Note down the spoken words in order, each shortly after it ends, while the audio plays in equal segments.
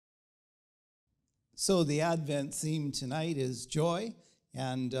So the Advent theme tonight is joy,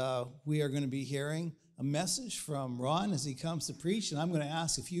 and we are going to be hearing a message from Ron as he comes to preach, and I'm going to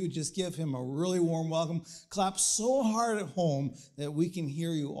ask if you would just give him a really warm welcome. Clap so hard at home that we can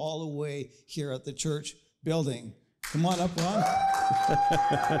hear you all the way here at the church building. Come on up, Ron.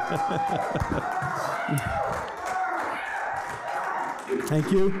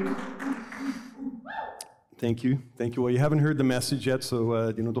 Thank you. Thank you. Thank you. Well, you haven't heard the message yet,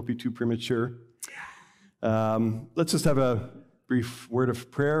 so don't be too premature. Let's just have a brief word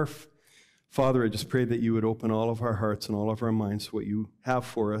of prayer. Father, I just pray that you would open all of our hearts and all of our minds to what you have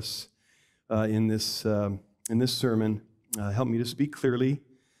for us in this sermon. Help me to speak clearly.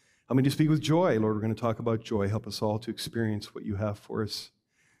 Help me to speak with joy. Lord, we're going to talk about joy. Help us all to experience what you have for us.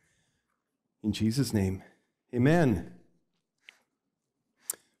 In Jesus' name, amen.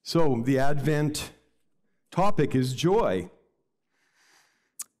 So, the Advent topic is joy.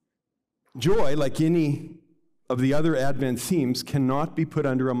 Joy, like any of the other Advent themes, cannot be put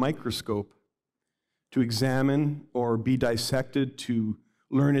under a microscope to examine or be dissected to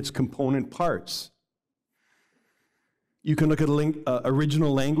learn its component parts. You can look at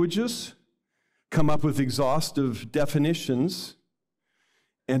original languages, come up with exhaustive definitions,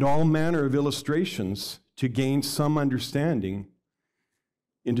 and all manner of illustrations to gain some understanding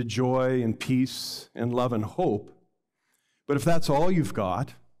into joy and peace and love and hope. But if that's all you've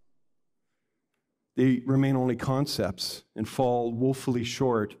got, they remain only concepts and fall woefully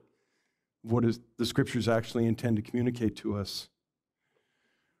short of what the Scriptures actually intend to communicate to us.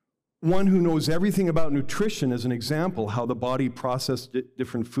 One who knows everything about nutrition, as an example, how the body processes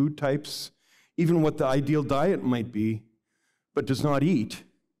different food types, even what the ideal diet might be, but does not eat,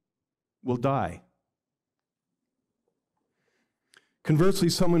 will die. Conversely,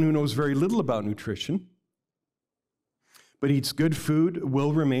 someone who knows very little about nutrition, but eats good food,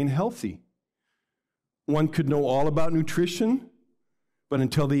 will remain healthy. One could know all about nutrition, but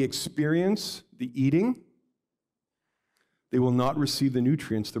until they experience the eating, they will not receive the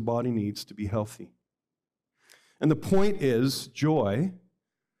nutrients their body needs to be healthy. And the point is, joy,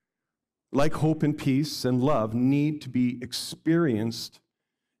 like hope and peace and love, need to be experienced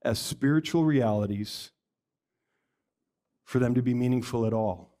as spiritual realities for them to be meaningful at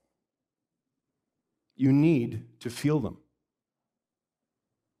all. You need to feel them.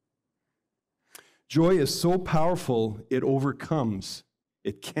 Joy is so powerful, it overcomes,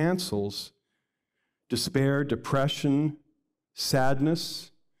 it cancels despair, depression,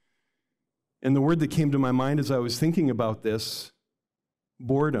 sadness. And the word that came to my mind as I was thinking about this,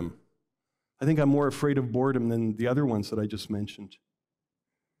 boredom. I think I'm more afraid of boredom than the other ones that I just mentioned.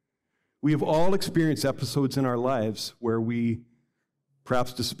 We have all experienced episodes in our lives where we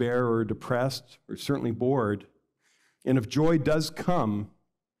perhaps despair or depressed or certainly bored. And if joy does come,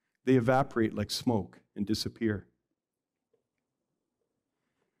 they evaporate like smoke and disappear.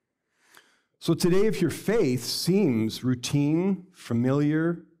 So today, if your faith seems routine,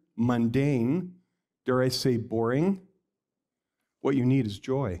 familiar, mundane, dare I say boring, what you need is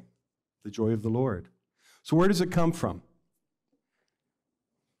joy, the joy of the Lord. So where does it come from?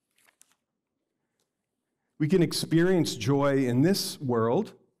 We can experience joy in this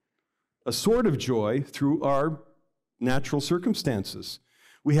world, a sort of joy, through our natural circumstances.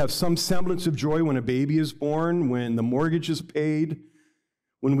 We have some semblance of joy when a baby is born, when the mortgage is paid,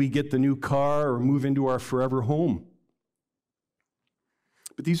 when we get the new car or move into our forever home.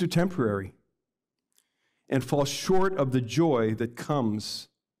 But these are temporary and fall short of the joy that comes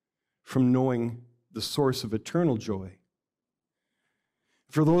from knowing the source of eternal joy.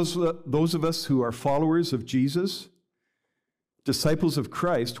 For those of us who are followers of Jesus, disciples of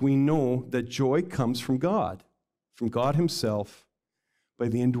Christ, we know that joy comes from God Himself, by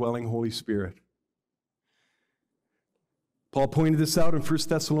the indwelling Holy Spirit. Paul pointed this out in 1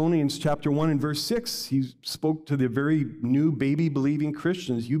 Thessalonians chapter 1 and verse 6. He spoke to the very new baby-believing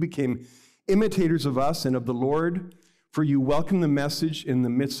Christians. You became imitators of us and of the Lord, for you welcomed the message in the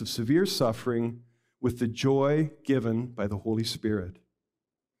midst of severe suffering with the joy given by the Holy Spirit.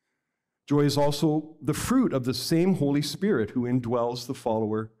 Joy is also the fruit of the same Holy Spirit who indwells the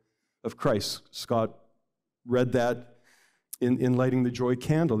follower of Christ. Scott read that in lighting the joy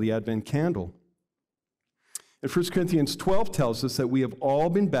candle, the Advent candle. And 1 Corinthians 12 tells us that we have all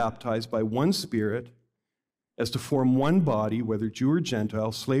been baptized by one Spirit as to form one body, whether Jew or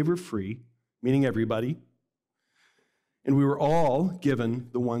Gentile, slave or free, meaning everybody. And we were all given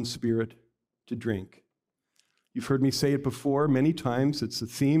the one Spirit to drink. You've heard me say it before many times. It's a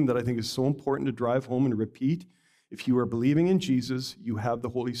theme that I think is so important to drive home and repeat. If you are believing in Jesus, you have the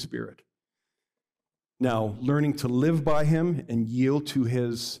Holy Spirit. Now, learning to live by Him and yield to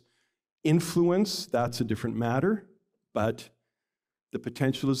His influence, that's a different matter, but the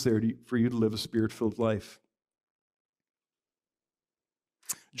potential is there for you to live a spirit-filled life.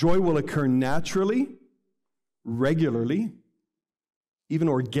 Joy will occur naturally, regularly, even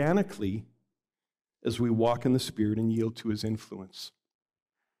organically, as we walk in the Spirit and yield to His influence.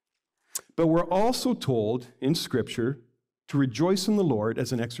 But we're also told in Scripture to rejoice in the Lord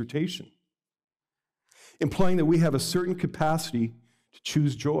as an exhortation, implying that we have a certain capacity to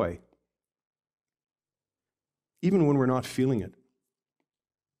choose joy, even when we're not feeling it.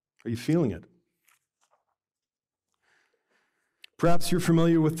 Are you feeling it? Perhaps you're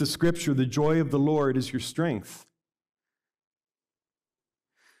familiar with the Scripture, the joy of the Lord is your strength.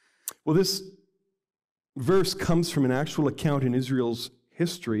 Well, this verse comes from an actual account in Israel's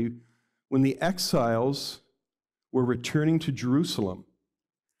history when the exiles were returning to Jerusalem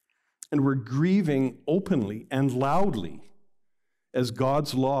and were grieving openly and loudly as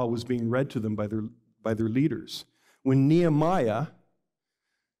God's law was being read to them by their leaders. When Nehemiah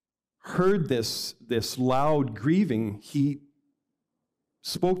heard this loud grieving, he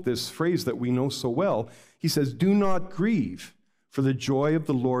spoke this phrase that we know so well. He says, "Do not grieve, for the joy of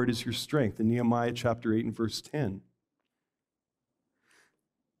the Lord is your strength," in Nehemiah chapter 8 and verse 10.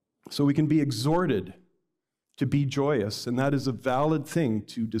 So we can be exhorted to be joyous, and that is a valid thing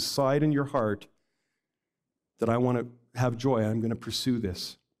to decide in your heart that I want to have joy, I'm going to pursue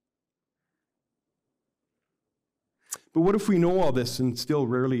this. But what if we know all this and still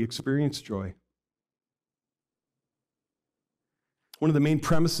rarely experience joy? One of the main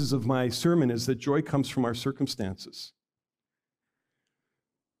premises of my sermon is that joy comes from our circumstances.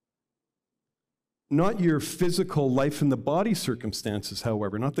 Not your physical life in the body circumstances,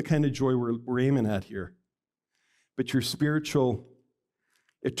 however, not the kind of joy we're aiming at here, but your spiritual,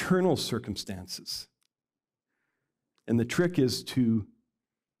 eternal circumstances. And the trick is to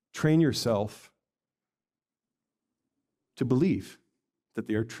train yourself to believe that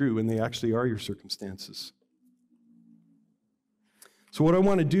they are true and they actually are your circumstances. So what I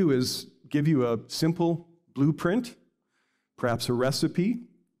want to do is give you a simple blueprint, perhaps a recipe,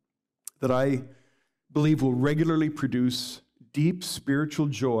 that I believe will regularly produce deep spiritual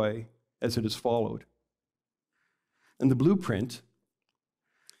joy as it is followed. And the blueprint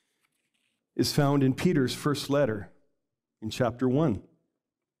is found in Peter's first letter in chapter 1,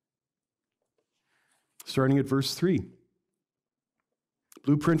 starting at verse 3.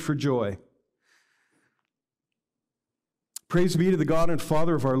 Blueprint for joy. Praise be to the God and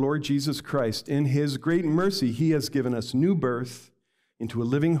Father of our Lord Jesus Christ. In His great mercy, He has given us new birth into a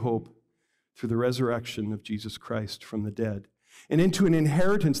living hope through the resurrection of Jesus Christ from the dead, and into an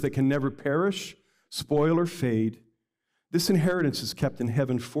inheritance that can never perish, spoil, or fade. This inheritance is kept in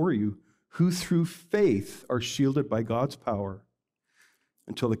heaven for you, who through faith are shielded by God's power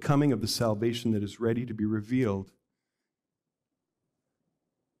until the coming of the salvation that is ready to be revealed.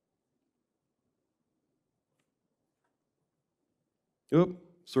 Oh,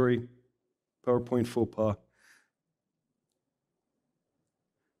 sorry, PowerPoint faux pas.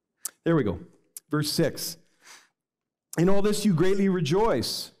 There we go. Verse 6. In all this you greatly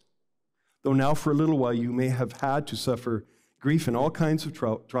rejoice, though now for a little while you may have had to suffer grief in all kinds of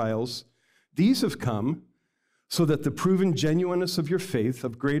trials. These have come so that the proven genuineness of your faith,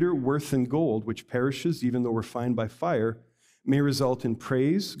 of greater worth than gold, which perishes even though refined by fire, may result in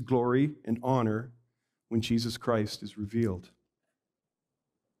praise, glory, and honor when Jesus Christ is revealed.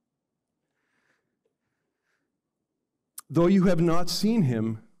 Though you have not seen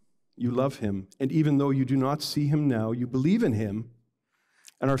Him, you love Him. And even though you do not see Him now, you believe in Him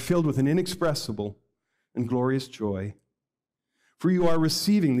and are filled with an inexpressible and glorious joy. For you are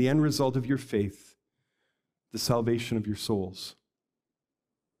receiving the end result of your faith, the salvation of your souls.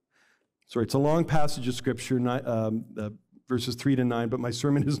 Sorry, it's a long passage of Scripture, verses 3 to 9, but my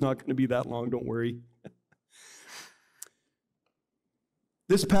sermon is not going to be that long, don't worry.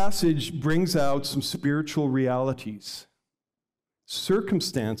 This passage brings out some spiritual realities,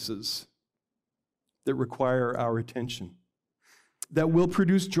 circumstances that require our attention, that will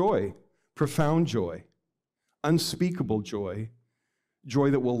produce joy, profound joy, unspeakable joy, joy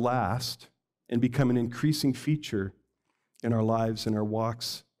that will last and become an increasing feature in our lives and our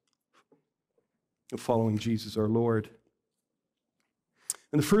walks of following Jesus our Lord.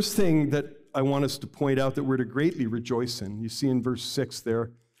 And the first thing that I want us to point out that we're to greatly rejoice in, you see in verse 6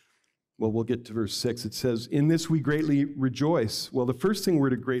 there, well, we'll get to verse 6. It says, in this we greatly rejoice. Well, the first thing we're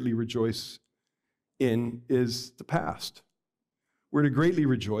to greatly rejoice in is the past. We're to greatly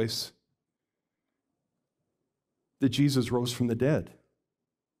rejoice that Jesus rose from the dead.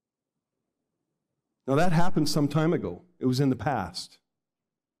 Now, that happened some time ago. It was in the past.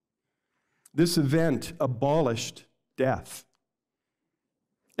 This event abolished death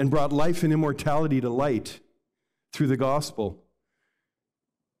and brought life and immortality to light through the gospel.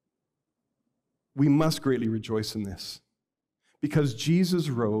 We must greatly rejoice in this. Because Jesus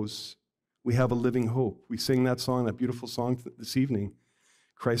rose, we have a living hope. We sing that song, that beautiful song this evening,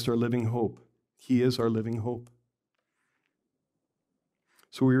 Christ our living hope. He is our living hope.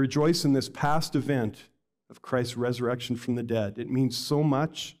 So we rejoice in this past event of Christ's resurrection from the dead. It means so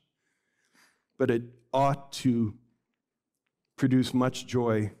much, but it ought to produce much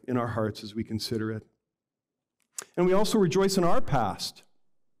joy in our hearts as we consider it. And we also rejoice in our past.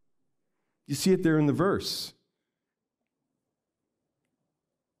 You see it there in the verse.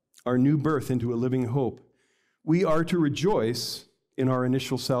 Our new birth into a living hope. We are to rejoice in our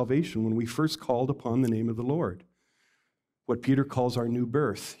initial salvation when we first called upon the name of the Lord. What Peter calls our new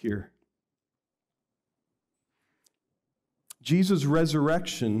birth here. Jesus'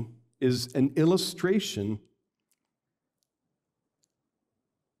 resurrection is an illustration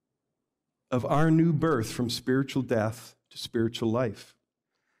of our new birth from spiritual death to spiritual life.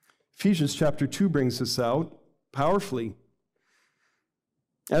 Ephesians chapter 2 brings this out powerfully.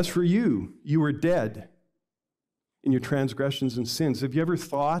 As for you, you were dead in your transgressions and sins. Have you ever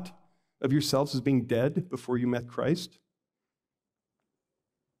thought of yourselves as being dead before you met Christ?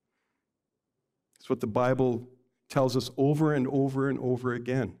 It's what the Bible tells us over and over and over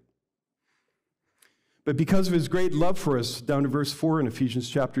again. But because of his great love for us, down to verse 4 in Ephesians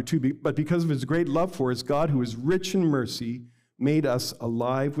chapter 2, but because of his great love for us, God, who is rich in mercy, made us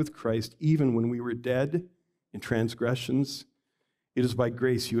alive with Christ even when we were dead in transgressions. It is by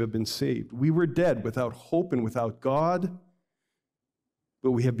grace you have been saved. We were dead without hope and without God,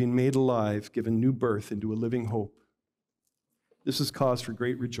 but we have been made alive, given new birth into a living hope. This is cause for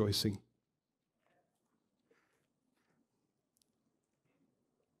great rejoicing.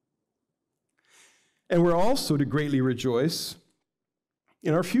 And we're also to greatly rejoice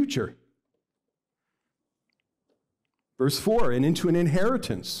in our future. Verse 4, and into an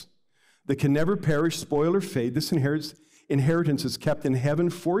inheritance that can never perish, spoil, or fade. This inheritance is kept in heaven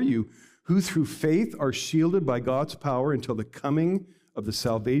for you, who through faith are shielded by God's power until the coming of the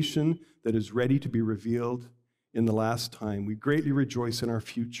salvation that is ready to be revealed in the last time. We greatly rejoice in our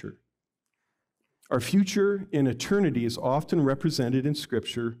future. Our future in eternity is often represented in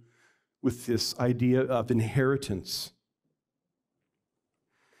Scripture with this idea of inheritance.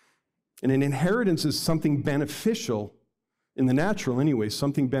 And an inheritance is something beneficial, in the natural anyway,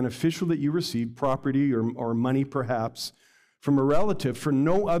 something beneficial that you receive, property or money perhaps, from a relative for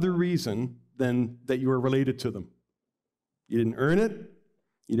no other reason than that you are related to them. You didn't earn it,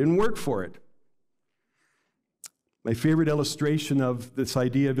 you didn't work for it. My favorite illustration of this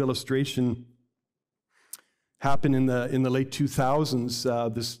idea of illustration happened in the late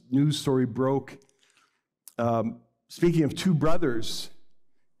 2000s. This news story broke, speaking of two brothers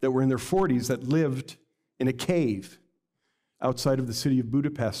that were in their 40s that lived in a cave outside of the city of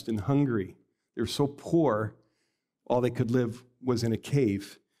Budapest in Hungary. They were so poor, all they could live was in a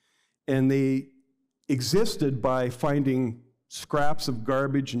cave. And they existed by finding scraps of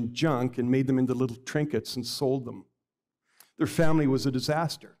garbage and junk and made them into little trinkets and sold them. Their family was a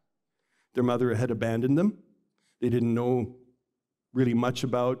disaster. Their mother had abandoned them. They didn't know really much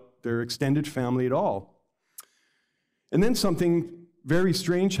about their extended family at all. And then something very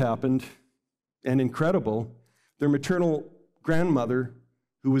strange happened and incredible. Their maternal grandmother,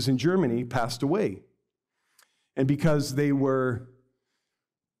 who was in Germany, passed away. And because they were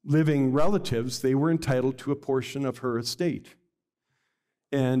living relatives, they were entitled to a portion of her estate.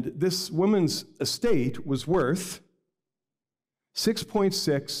 And this woman's estate was worth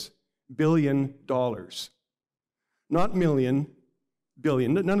 $6.6 billion. Not million,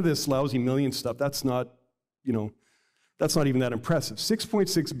 billion. None of this lousy million stuff. That's not even that impressive.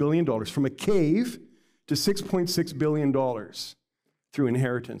 $6.6 billion from a cave to $6.6 billion through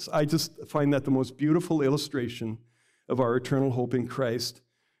inheritance. I just find that the most beautiful illustration of our eternal hope in Christ.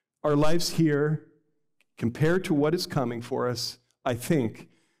 Our lives here, compared to what is coming for us, I think,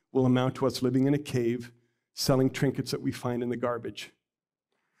 will amount to us living in a cave, selling trinkets that we find in the garbage.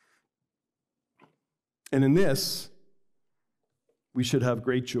 And in this, we should have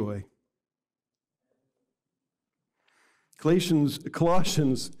great joy.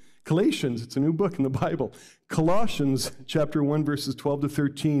 Colossians, it's a new book in the Bible. Colossians chapter 1, verses 12 to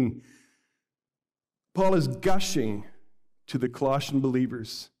 13. Paul is gushing to the Colossian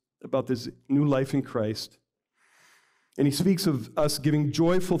believers about this new life in Christ. And he speaks of us giving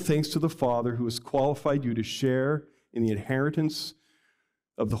joyful thanks to the Father who has qualified you to share in the inheritance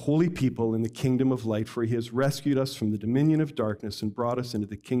of the holy people in the kingdom of light, for he has rescued us from the dominion of darkness and brought us into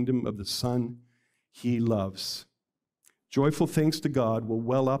the kingdom of the Son he loves. Joyful thanks to God will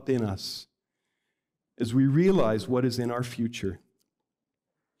well up in us as we realize what is in our future,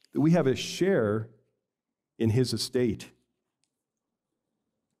 that we have a share in his estate.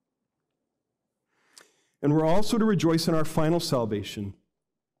 And we're also to rejoice in our final salvation.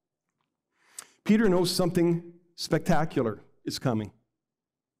 Peter knows something spectacular is coming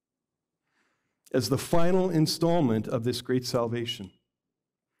as the final installment of this great salvation.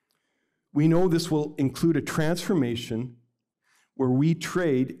 We know this will include a transformation where we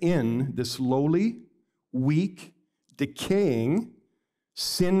trade in this lowly, weak, decaying,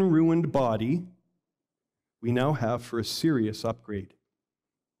 sin-ruined body we now have for a serious upgrade.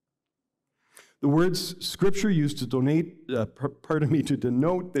 The words Scripture used to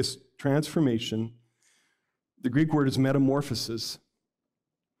denote this transformation, the Greek word is metamorphosis.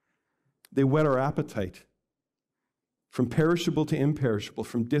 They whet our appetite from perishable to imperishable,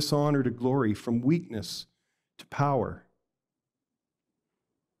 from dishonor to glory, from weakness to power.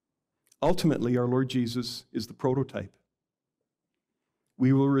 Ultimately, our Lord Jesus is the prototype.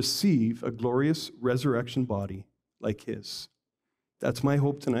 We will receive a glorious resurrection body like his. That's my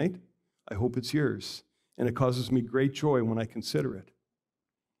hope tonight. I hope it's yours. And it causes me great joy when I consider it.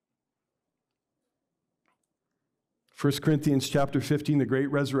 1 Corinthians chapter 15, the great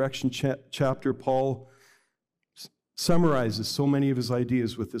resurrection chapter, Paul summarizes so many of his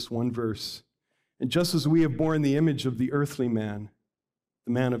ideas with this one verse. And just as we have borne the image of the earthly man,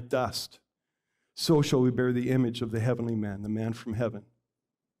 the man of dust, so shall we bear the image of the heavenly man, the man from heaven.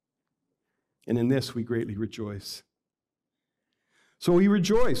 And in this we greatly rejoice. So we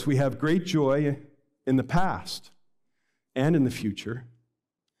rejoice. We have great joy in the past and in the future.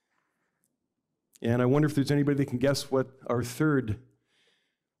 And I wonder if there's anybody that can guess what our third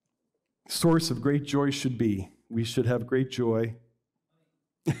source of great joy should be. We should have great joy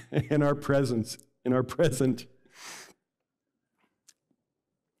in our presence, in our present.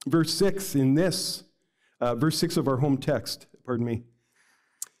 Verse 6 verse 6 of our home text,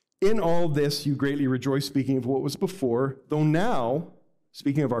 In all this you greatly rejoice, speaking of what was before, though now,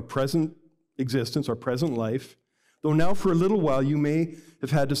 speaking of our present existence, our present life, though now for a little while you may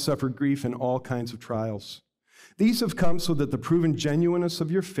have had to suffer grief in all kinds of trials. These have come so that the proven genuineness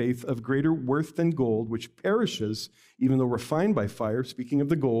of your faith, of greater worth than gold, which perishes, even though refined by fire, speaking of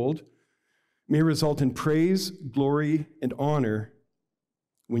the gold, may result in praise, glory, and honor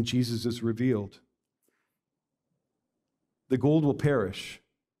when Jesus is revealed. The gold will perish.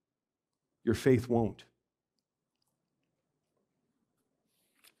 Your faith won't.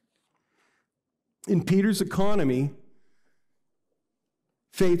 In Peter's economy,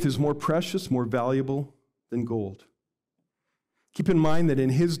 faith is more precious, more valuable than gold. Keep in mind that in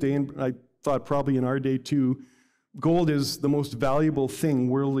his day, and I thought probably in our day too, gold is the most valuable thing,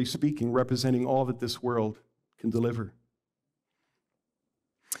 worldly speaking, representing all that this world can deliver.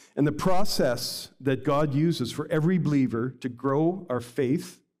 And the process that God uses for every believer to grow our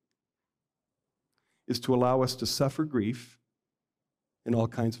faith is to allow us to suffer grief in all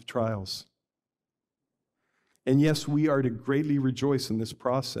kinds of trials. And yes, we are to greatly rejoice in this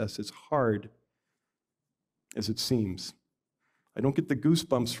process, as hard as it seems. I don't get the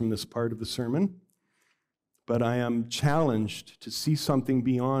goosebumps from this part of the sermon, but I am challenged to see something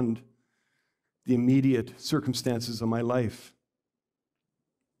beyond the immediate circumstances of my life.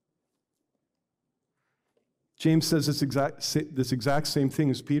 James says this exact same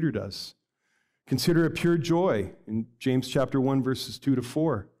thing as Peter does. Consider it pure joy in James chapter 1, verses 2 to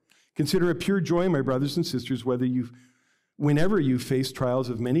 4. Consider it pure joy, my brothers and sisters, whenever you face trials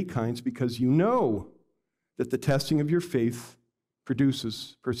of many kinds, because you know that the testing of your faith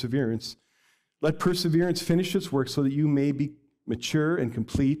produces perseverance. Let perseverance finish its work so that you may be mature and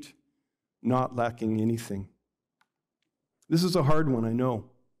complete, not lacking anything. This is a hard one, I know.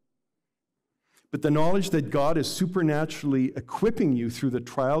 But the knowledge that God is supernaturally equipping you through the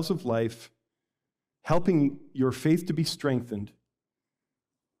trials of life, helping your faith to be strengthened,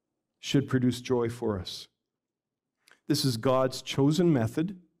 should produce joy for us. This is God's chosen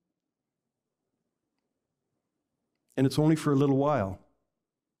method, and it's only for a little while,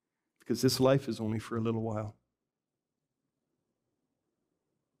 because this life is only for a little while.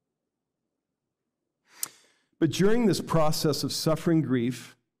 But during this process of suffering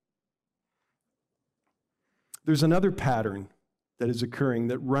grief, there's another pattern that is occurring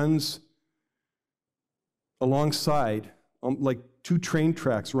that runs alongside, like two train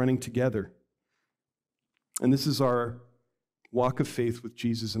tracks running together. And this is our walk of faith with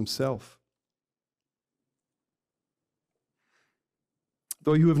Jesus himself.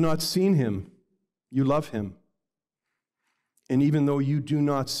 Though you have not seen him, you love him. And even though you do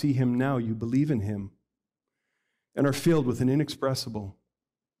not see him now, you believe in him and are filled with an inexpressible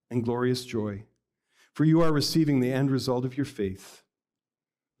and glorious joy. For you are receiving the end result of your faith,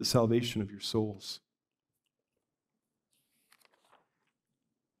 the salvation of your souls.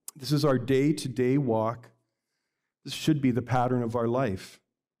 This is our day-to-day walk. This should be the pattern of our life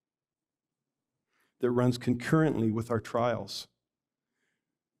that runs concurrently with our trials.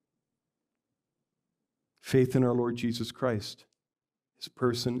 Faith in our Lord Jesus Christ, his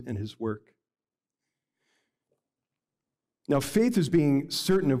person and his work. Now, faith is being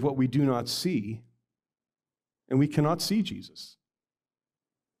certain of what we do not see, and we cannot see Jesus.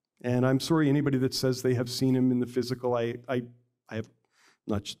 And I'm sorry, anybody that says they have seen him in the physical, I'm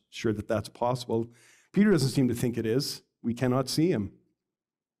not sure that that's possible. Peter doesn't seem to think it is. We cannot see him.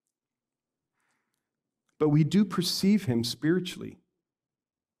 But we do perceive him spiritually,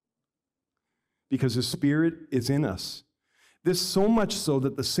 because his Spirit is in us. This so much so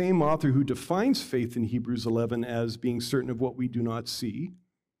that the same author who defines faith in Hebrews 11 as being certain of what we do not see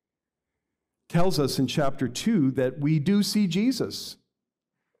tells us in chapter 2 that we do see Jesus,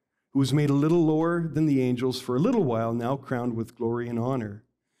 who was made a little lower than the angels for a little while, now crowned with glory and honor,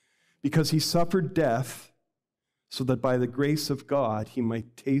 because he suffered death so that by the grace of God he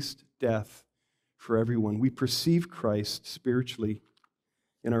might taste death for everyone. We perceive Christ spiritually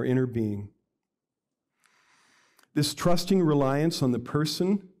in our inner being. This trusting reliance on the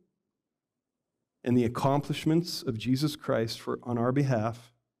person and the accomplishments of Jesus Christ on our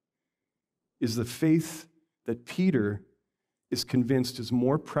behalf is the faith that Peter is convinced is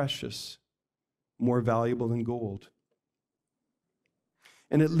more precious, more valuable than gold.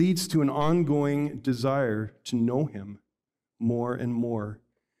 And it leads to an ongoing desire to know him more and more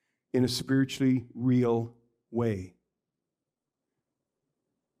in a spiritually real way.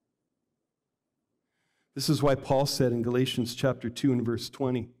 This is why Paul said in Galatians chapter 2 and verse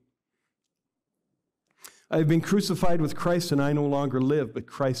 20, I have been crucified with Christ, and I no longer live, but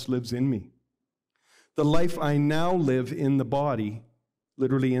Christ lives in me. The life I now live in the body,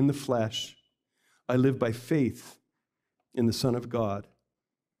 literally in the flesh, I live by faith in the Son of God,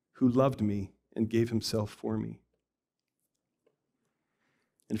 who loved me and gave himself for me.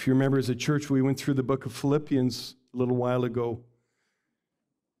 And if you remember, as a church, we went through the book of Philippians a little while ago.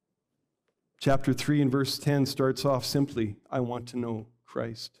 Chapter 3 and verse 10 starts off simply, I want to know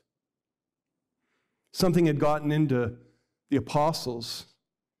Christ. Something had gotten into the apostles,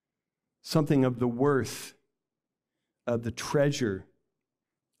 something of the worth, of the treasure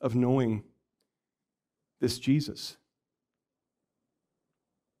of knowing this Jesus.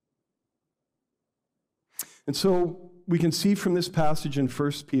 And so we can see from this passage in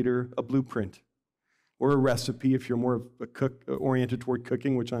 1 Peter a blueprint or a recipe if you're more of a cook oriented toward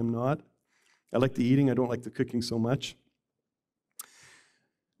cooking, which I'm not. I like the eating, I don't like the cooking so much.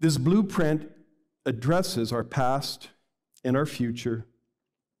 This blueprint addresses our past and our future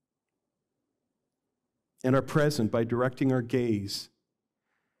and our present by directing our gaze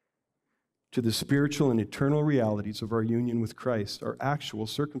to the spiritual and eternal realities of our union with Christ, our actual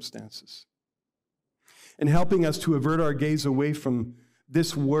circumstances, and helping us to avert our gaze away from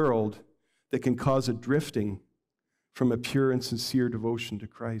this world that can cause a drifting from a pure and sincere devotion to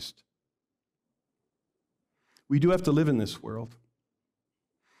Christ. We do have to live in this world,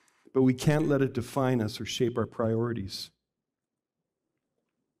 but we can't let it define us or shape our priorities.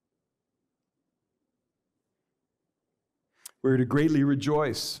 We're to greatly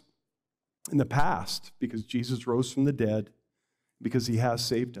rejoice in the past because Jesus rose from the dead, because he has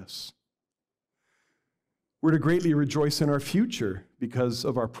saved us. We're to greatly rejoice in our future because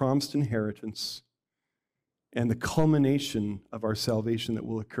of our promised inheritance and the culmination of our salvation that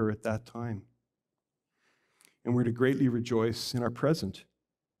will occur at that time. And we're to greatly rejoice in our present,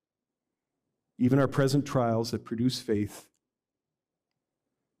 even our present trials that produce faith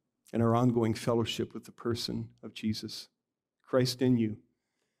and our ongoing fellowship with the person of Jesus, Christ in you,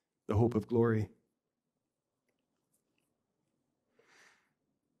 the hope of glory.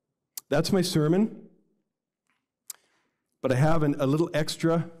 That's my sermon, but I have a little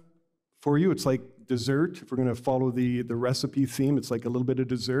extra for you. It's like dessert. If we're going to follow the recipe theme, it's like a little bit of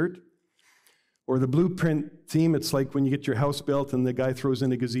dessert. Or the blueprint theme, it's like when you get your house built and the guy throws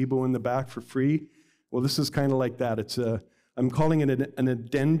in a gazebo in the back for free. Well, this is kind of like that. I'm calling it an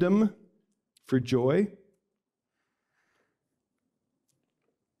addendum for joy.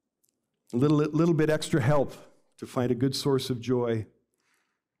 A little bit extra help to find a good source of joy.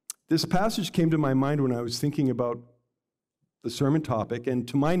 This passage came to my mind when I was thinking about the sermon topic, and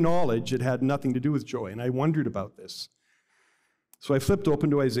to my knowledge, it had nothing to do with joy, and I wondered about this. So I flipped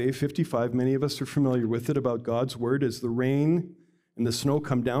open to Isaiah 55. Many of us are familiar with it, about God's word. As the rain and the snow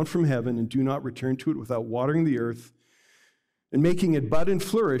come down from heaven and do not return to it without watering the earth and making it bud and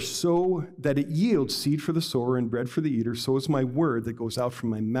flourish, so that it yields seed for the sower and bread for the eater, so is my word that goes out from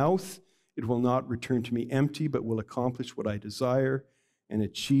my mouth. It will not return to me empty, but will accomplish what I desire and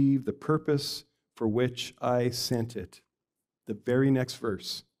achieve the purpose for which I sent it. The very next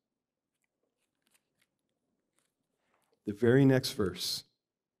verse. The very next verse.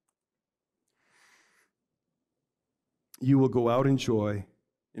 You will go out in joy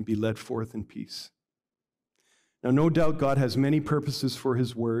and be led forth in peace. Now, no doubt God has many purposes for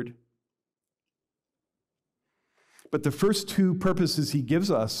his word. But the first two purposes he gives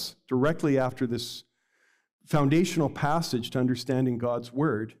us directly after this foundational passage to understanding God's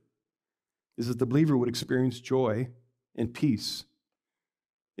word is that the believer would experience joy and peace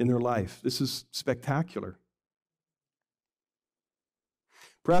in their life. This is spectacular.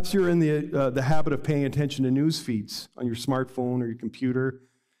 Perhaps you're in the habit of paying attention to news feeds on your smartphone or your computer.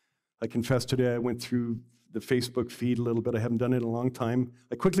 I confess today I went through the Facebook feed a little bit. I haven't done it in a long time.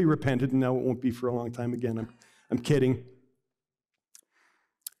 I quickly repented, and now it won't be for a long time again. I'm kidding.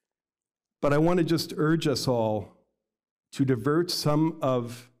 But I want to just urge us all to divert some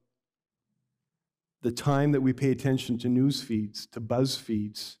of the time that we pay attention to news feeds, to buzz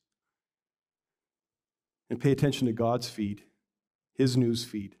feeds, and pay attention to God's feed, his news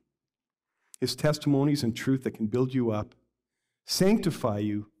feed, his testimonies and truth that can build you up, sanctify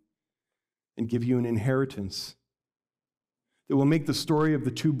you, and give you an inheritance that will make the story of the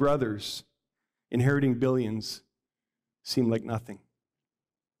two brothers inheriting billions seem like nothing.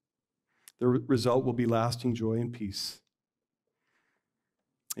 The result will be lasting joy and peace.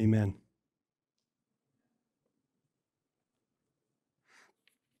 Amen.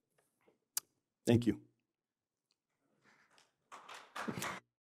 Thank you.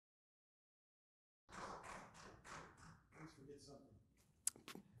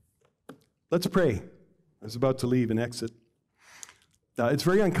 Let's pray. I was about to leave and exit. It's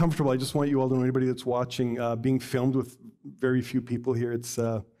very uncomfortable. I just want you all to know, anybody that's watching, being filmed with very few people here, it's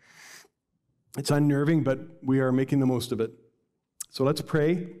unnerving, but we are making the most of it. So let's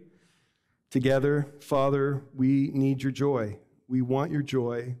pray together. Father, we need your joy. We want your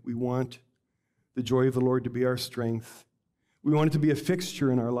joy. We want the joy of the Lord to be our strength. We want it to be a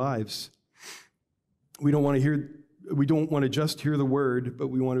fixture in our lives. We don't want to just hear the word, but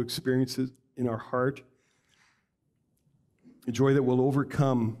we want to experience it in our heart. A joy that will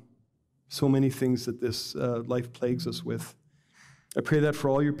overcome so many things that this life plagues us with. I pray that for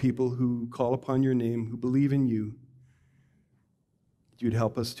all your people who call upon your name, who believe in you, you'd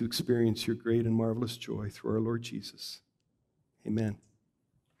help us to experience your great and marvelous joy through our Lord Jesus. Amen.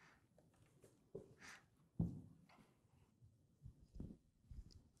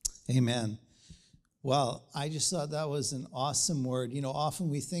 Amen. Well, I just thought that was an awesome word. You know, often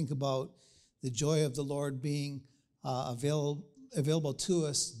we think about the joy of the Lord being available to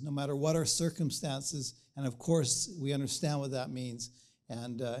us no matter what our circumstances. And of course, we understand what that means.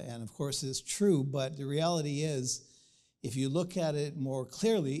 And of course, it's true. But the reality is, if you look at it more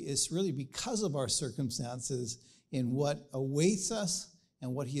clearly, it's really because of our circumstances in what awaits us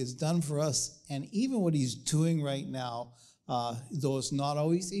and what he has done for us, and even what he's doing right now. Though it's not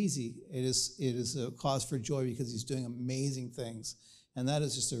always easy, it is a cause for joy because he's doing amazing things. And that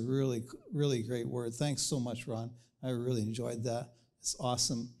is just a really, really great word. Thanks so much, Ron. I really enjoyed that. It's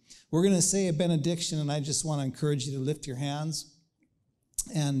awesome. We're going to say a benediction, and I just want to encourage you to lift your hands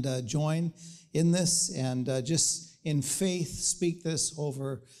and join in this, and just in faith speak this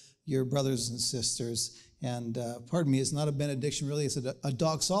over your brothers and sisters. And pardon me, it's not a benediction, really. It's a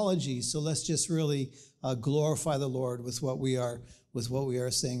doxology. So let's just really glorify the Lord with what we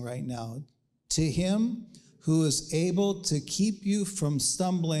are saying right now. To him who is able to keep you from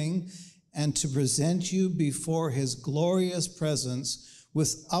stumbling and to present you before his glorious presence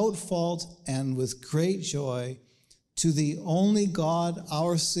without fault and with great joy, to the only God,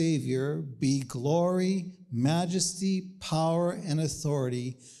 our Savior, be glory, majesty, power, and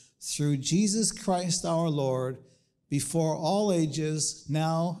authority through Jesus Christ our Lord, before all ages,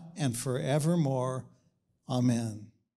 now and forevermore. Amen.